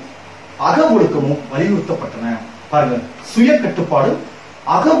கட்டுப்பாடும் அக ஒழுக்கமும் வலியுறுத்தப்பட்டன. பாருங்க, சுய கட்டுப்பாடும்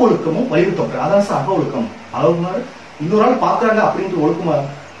அக ஒழுக்கமும் வலியுறுத்தப்பட்டன. அதான் சார் அக ஒழுக்கம். அளவுனாரு இன்னொரு ஆள் பாக்குறாங்க அப்படின்ற ஒழுக்கமா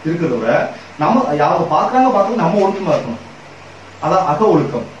இருக்கிறத விட நம்ம அவங்க பாக்குறாங்க நம்ம ஒழுக்கமா இருக்கணும். அதான் அக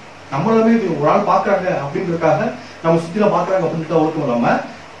ஒழுக்கம். நம்மளுமே ஒரு ஆள் பாக்குறாங்க அப்படின்றதுக்காக நம்ம சுத்தில பாக்குறாங்க அப்படின்ற ஒழுக்கம் இல்லாம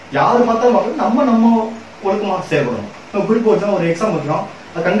யாரு பார்த்தாலும் பார்க்கணும் நம்ம ஒழுக்கமா செயல்படணும். நம்ம குறிப்பு வச்சோம், ஒரு எக்ஸாம் வைக்கிறோம்,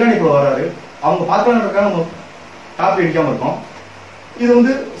 அது கண்காணிப்புல வராரு, அவங்க பாக்குறாங்க நம்ம காப்பி அடிக்காம இருக்கோம்.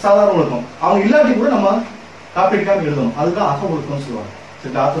 இது சாதாரண ஒழுக்கம். அவங்க இல்லாட்டி கூட நம்ம காப்பி அடிக்காம எழுதணும். அதுதான் அக ஒழுக்கம்னு சொல்லுவாங்க.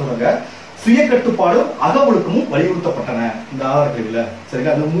 சரிங்களா? சொல்றாங்க, சுய கட்டுப்பாடும் அக ஒழுக்கமும் வலியுறுத்தப்பட்டன இந்த ஆதார கல்வியில.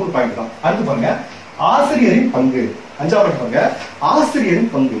 சரிங்களா? அந்த 3 பாயிண்ட் தான். அடுத்து பாருங்க, ஆசிரியரின் பங்கு. 5வது பாருங்க,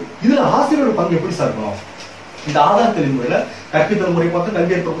 ஆசிரியரின் பங்கு. இதுல ஆசிரியரோட பங்கு எப்படி சார் இருக்கணும்? இந்த ஆதார கல்வி முறையில கற்பித்தல் முறை பார்த்து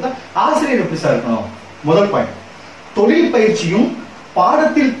கல்வி ஏற்படுத்த ஆசிரியர் எப்படி சார் இருக்கணும்? முதல் பாயிண்ட், தொழில் பயிற்சியும்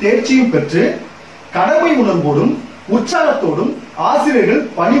பாடத்தில் தேர்ச்சியும் பெற்று கடமை உணர்வோடும் உற்சாகத்தோடும் ஆசிரியர்கள்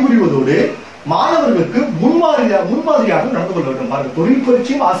பணிபுரிவதோடு மாணவர்களுக்கு முன்மாதிரியாக நடந்து கொள்ள வேண்டும். பாருங்க, தொழில்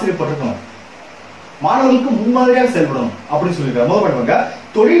பயிற்சியும் ஆசிரியர் பட்டிருக்கணும், மாணவர்களுக்கு முன்மாதிரியாக செயல்படணும் அப்படின்னு சொல்லியிருக்காங்க. முதல் பாயிண்ட்,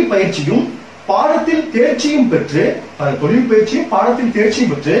 தொழில் பயிற்சியும் பாடத்தில் தேர்ச்சியும் பெற்று, தொழில் பயிற்சியும் பாடத்தில்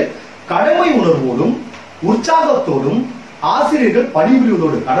தேர்ச்சியும் பெற்று கடமை உணர்வோடும் உற்சாகத்தோடும் ஆசிரியர்கள்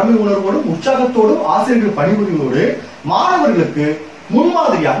பணிபுரிவதோடு, கடமை உணர்வோடும் உற்சாகத்தோடும் ஆசிரியர்கள் பணிபுரிவதோடு மாணவர்களுக்கு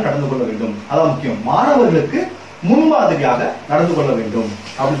முன்மாதிரியாக நடந்து கொள்ள வேண்டும். அதான் முக்கியம். மாணவர்களுக்கு முன்மாதிரியாக நடந்து கொள்ள வேண்டும்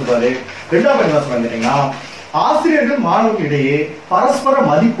அப்படின்னு சொல்றாரு. இரண்டாவது என்ன சொல்றாங்கன்னா, ஆசிரியர்கள் மாணவர்களிடையே பரஸ்பர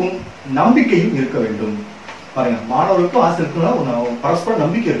மதிப்பும் நம்பிக்கையும் இருக்க வேண்டும். பாருங்க, மாணவர்களுக்கும் ஆசிரியர்களுக்கும் பரஸ்பர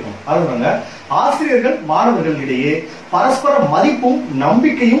நம்பிக்கை இருக்கும். அதாவது ஆசிரியர்கள் மாணவர்களிடையே பரஸ்பர மதிப்பும்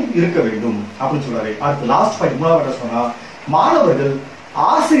நம்பிக்கையும் இருக்க வேண்டும் அப்படின்னு சொல்றாரு. அடுத்து லாஸ்ட் பாயிண்ட், மூணாவது சொன்னா, மாணவர்கள்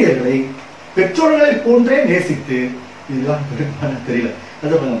ஆசிரியர்களை பெற்றோர்களை போன்றே நேசித்து, இதுதான் தெரியல,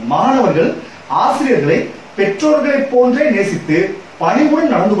 மாணவர்கள் ஆசிரியர்களை பெற்றோர்களை போன்றே நேசித்து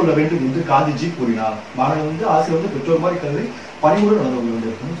பணிவுடன் நடந்து கொள்ள வேண்டும் என்று காந்திஜி கூறினார். மாணவர்கள் ஆசிரியர் பெற்றோர் மாதிரி கருதி பணிவுடன் நடந்து கொள்ள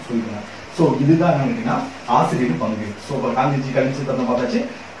வேண்டும் என்று சொல்லினார். சோ இதுதான் என்ன ஆசிரியர் பங்கு. சோ காந்திஜி கல்வி சித்தம் பார்த்தாச்சு,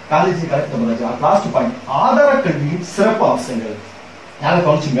 காந்திஜி கல்வி பார்த்தாச்சு. லாஸ்ட் பாயிண்ட், ஆதார கல்வியின் சிறப்பு அம்சங்கள். யாரை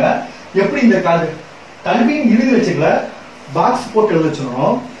கவனிச்சுங்க, எப்படி இந்த கல்வியின் இறுதி வச்சுக்கல பாக்ஸ் போட்டு எழுத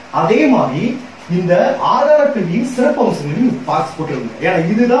வச்சிடணும், அதே மாதிரி இந்த ஆதார கல்வியின் சிறப்பு அம்சங்களையும் பாக்ஸ் போட்டு எழுதுங்க. ஏன்னா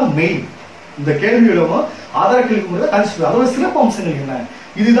இதுதான் மெயின். இந்த கேள்வியோட ஆதார கல்வி அதோட சிறப்பு அம்சங்கள் என்ன,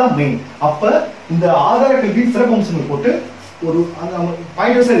 இதுதான் மெயின். அப்ப இந்த ஆதார கல்வியின் சிறப்பு அம்சங்கள் போட்டு ஒரு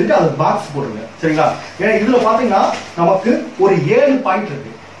பாயிண்ட் இருக்கு, அது பாக்ஸ் போட்டுருங்க. சரிங்களா? ஏன்னா இதுல பாத்தீங்கன்னா நமக்கு ஒரு 7 பாயிண்ட்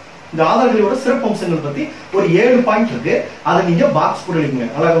இருக்கு. இந்த ஆதார கல்வியோட சிறப்பு அம்சங்கள் பத்தி ஒரு 7 பாயிண்ட் இருக்கு. அதை நீங்க பாக்ஸ் போட்டு எழுதுங்க.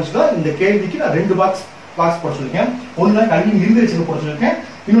 நல்லா கவனிச்சுக்கோ. இந்த கேள்விக்கு நான் 2 பாக்ஸ் போட சொல்லிருக்கேன். ஒண்ணு கல்வி இறுதி வச்சு போட சொல்லிருக்கேன்,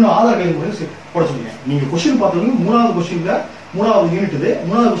 இன்னொன்னு ஆதார கல்வி போட சொல்லிருக்கேன். நீங்க கொஸ்டின் பார்த்தவங்க மூணாவது கொஸ்டின்ல, மூணாவது யூனிட் இது,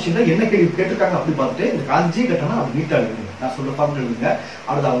 மூணாவது கொஸ்டின்ல என்ன கேள்வி கேட்டிருக்காங்க அப்படி பார்த்துட்டு இந்த காந்திஜி கட்டணா அது நீட்டா எழுதுங்க. நான் சொல்ற ஃபார்மெட் எழுதுங்க.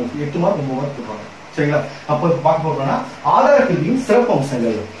 அடுத்து அவங்க 8 மார்க் 9 மார்க் போடுவாங்க. சரிங்களா? அப்ப பார்க்க போறோம்னா ஆதார கல்வியின் சிறப்பு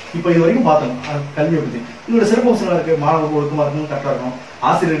அம்சங்கள். இப்ப இது வரைக்கும் பார்த்தோம் கல்வியை பத்தி. இதோட சிறப்பு அம்சங்கள் இருக்கு. மாணவர்கள் ஒழுக்கமா இருக்கணும், கரெக்டா இருக்கணும்,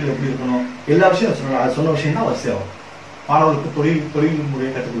 ஆசிரியர்கள் எப்படி இருக்கணும், எல்லா விஷயம் சொல்லணும். அது சொன்ன விஷயம் தான் வரிசையாகும். மாணவர்களுக்கு தொழில்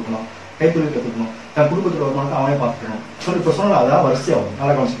முறையை கற்றுக் கொடுக்கணும், கைத்தொழில் கற்றுக்கணும், தன் குடும்பத்தில் வருமானத்தை அவனே பார்த்துக்கணும். இப்ப சொன்னா அதான் வரிசையாகும்.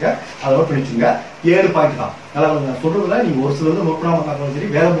 நல்லா கவனிச்சுங்க. அதை நோட் பண்ணி வச்சுங்க. 7 பாயிண்ட் தான். நல்லா சொல்றதுல நீங்க ஒரு சில நோட் பண்ணாம பார்த்தாலும் சரி,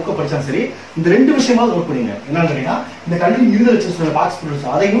 வேற புக்கை படிச்சாலும் சரி, இந்த 2 விஷயமாவது நோட் பண்ணிங்க. என்னன்னு கேட்டீங்கன்னா, இந்த கல்வி இறுதி வச்சு பாக்ஸ்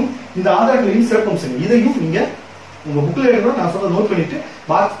போட்டு அதையும், இந்த ஆதார கல்வியின் சிறப்பு அம்சங்கள் இதையும் நீங்க உங்க புக்ல எழுதணும். நான் சொல்றதை நோட் பண்ணிட்டு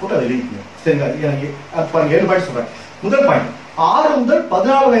பாக்ஸ் போட்டு அதை எழுதிக்கணும். சரிங்களா? எனக்கு 7 பாயிண்ட் சொல்றேன். முதல் பாயிண்ட், 6 முதல்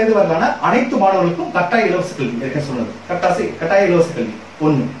 14 வயது வரையிலான அனைத்து மாணவர்களுக்கும் கட்டாய இலவச கல்வி. ஏற்கனவே சொன்னது கட்டாய இலவச கல்வி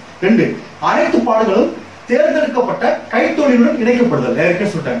 1. 2, அனைத்து பாடங்களும் தேர்ந்தெடுக்கப்பட்ட கைத்தொழிலுடன் இணைக்கப்படுதல்.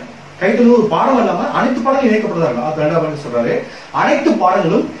 ஏற்கனவே சொல்லிட்டாங்க, கைத்தொழில் ஒரு பாடம் இல்லாம அனைத்து பாடங்களும் இணைக்கப்படுதல். அது 2வது பாயிண்ட் சொல்றாரு. அனைத்து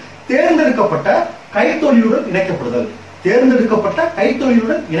பாடங்களும் தேர்ந்தெடுக்கப்பட்ட கைத்தொழிலுடன் இணைக்கப்படுதல். தேர்ந்தெடுக்கப்பட்ட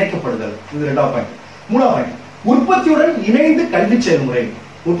கைத்தொழிலுடன் இணைக்கப்படுதல். இது 2வது பாயிண்ட். 3வது பாயிண்ட், உற்பத்தியுடன் இணைந்து கல்வி செயல்முறை.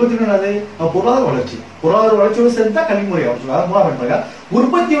 உற்பத்தியுடன் அது பொருளாதார வளர்ச்சியோடு சேர்ந்தா கல்வி முறை. 3வது பாயிண்ட்,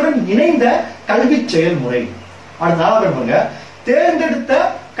 உற்பத்தியுடன் இணைந்த கல்வி செயல்முறை. அடுத்த 4வது பாயிண்ட், தேர்ந்தெடுத்த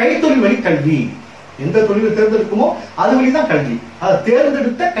கைத்தொழில் வழி கல்வி. எந்த தொழிலை தேர்ந்தெடுக்குமோ அது வழிதான் கல்வி. அதை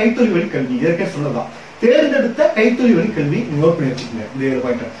தேர்ந்தெடுத்த கைத்தொழில் வழி கல்வி. ஏற்கனவே சொன்னதான் தேர்ந்தெடுத்த கைத்தொழில் வழி கல்வி. நோட் பண்ணி வச்சுக்கோங்க. இந்த 7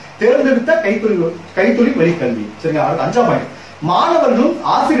 பாயிண்ட், தேர்ந்தெடுத்த கைத்தொழில் வழி கல்வி. சரிங்க? அடுத்த 5வது பாயிண்ட், மாணவர்களும்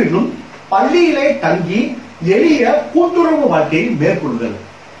ஆசிரியர்களும் பள்ளியிலே தங்கி எளிய கூட்டுறவு வாழ்க்கையை மேற்கொள்ளுதல்.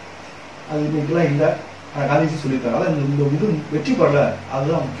 அது இன்னைக்கெல்லாம் இல்ல, காந்திஜி சொல்லியிருக்காரு. அதான் இந்த இது வெற்றி பெறல,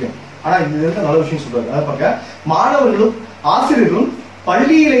 அதுதான் முக்கியம். ஆனா இது இருக்க நல்ல விஷயம் சொல்றாரு. அதை பார்க்க, மாணவர்களும் ஆசிரியர்களும்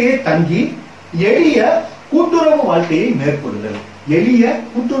பள்ளியிலேயே தங்கி எளிய கூட்டுறவு வாழ்க்கையை மேற்கொள்ளுதல். எளிய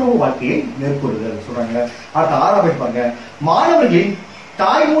கூட்டுறவு வாழ்க்கையை மேற்கொள்ளுதல் சொல்றாங்க. அடுத்த 6வது பாருங்க, மாணவர்களின்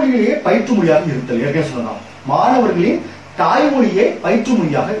தாய்மொழியிலேயே பயிற்று மொழியாக இருத்தல். ஏற்கனவே சொன்னதான், மாணவர்களின் தாய்மொழியை பயிற்று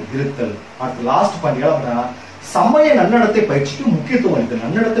மொழியாக இருத்தல். அடுத்த லாஸ்ட் பாயிண்ட் என்ன, சமய நன்னடத்தை பயிற்சிக்கு முக்கியத்துவம் அளித்தல்.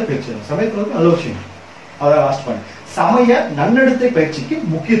 நன்னடத்தை பயிற்சி சமயத்துக்கு நல்ல விஷயம். அதான் லாஸ்ட் பாயிண்ட், சமய நன்னடத்தை பயிற்சிக்கு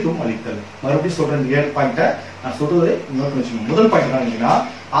முக்கியத்துவம் அளித்தல். மறுபடியும் சொல்ற இந்த 7 பாயிண்ட நான் சொல்றதை நோட் பண்ணி வச்சுக்கோங்க. முதல் பாயிண்ட் என்னன்னா,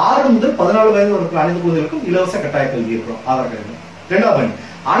 6 முதல் 14 வயது வரைக்கும் அனைத்து குழந்தைகளுக்கும் இலவச கட்டாய கல்வி இருக்கும், ஆதார கல்வி. 2வது பாயிண்ட்,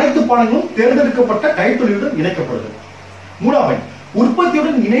 அனைத்து பாடங்களும் தேர்ந்தெடுக்கப்பட்ட கைத்தொழிலுடன் இணைக்கப்படுதல். 3வது பாயிண்ட்,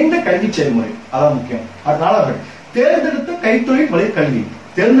 உற்பத்தியுடன் இணைந்த கல்வி செயல்முறை. அதான் முக்கியம். அடுத்த 4வது பாயிண்ட், தேர்ந்தெடுத்த கைத்தொழில் வழி கல்வி.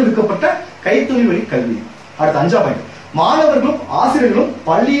 தேர்ந்தெடுக்கப்பட்ட கைத்தொழில் வழி கல்வி. அடுத்த 5வது பாயிண்ட், மாணவர்களும் ஆசிரியர்களும்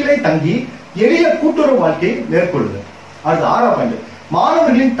பள்ளியிலே தங்கி எளிய கூட்டுறவு வாழ்க்கையை மேற்கொள்ளுதல். அடுத்த 6வது பாயிண்ட்,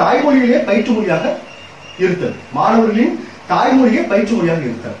 மாணவர்களின் தாய்மொழியிலே பயிற்று மொழியாக இருத்தல். மாணவர்களின் தாய்மொழியை பயிற்று மொழியாக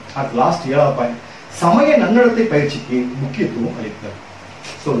இருத்தல். அடுத்த லாஸ்ட் 7வது பாயிண்ட், சமய நன்னடத்தை பயிற்சிக்கு முக்கியத்துவம் அளித்தல்.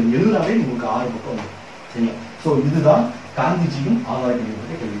 சோ எல்லாமே உங்களுக்கு 6 பக்கம் வரும். சரிங்களா? சோ இதுதான் காந்திஜியும் ஆதார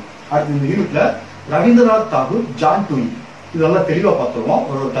கல்வி. அடுத்து இந்த யூனிட்ல ரவீந்திரநாத் தாகூர், ஜான் டூயி இதெல்லாம் தெளிவா பார்த்துருவோம்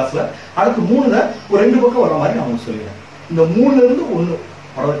ஒரு கிளாஸ்ல. அடுத்து 3ல ஒரு 2 பக்கம் வர மாதிரி நான் சொல்லிடுறேன். இந்த 3ல இருந்து 1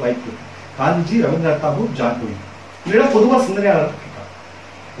 வரதுக்கு வாய்ப்பு இருக்கு. Gandhiji, Rabindranath Tagore, John Dewey. இதெல்லாம் பொதுவாக சிந்தனையாளர்.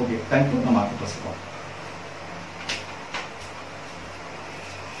 Okay, thank you. நம்ம அடுத்த கிளாஸ் பார்ப்போம்.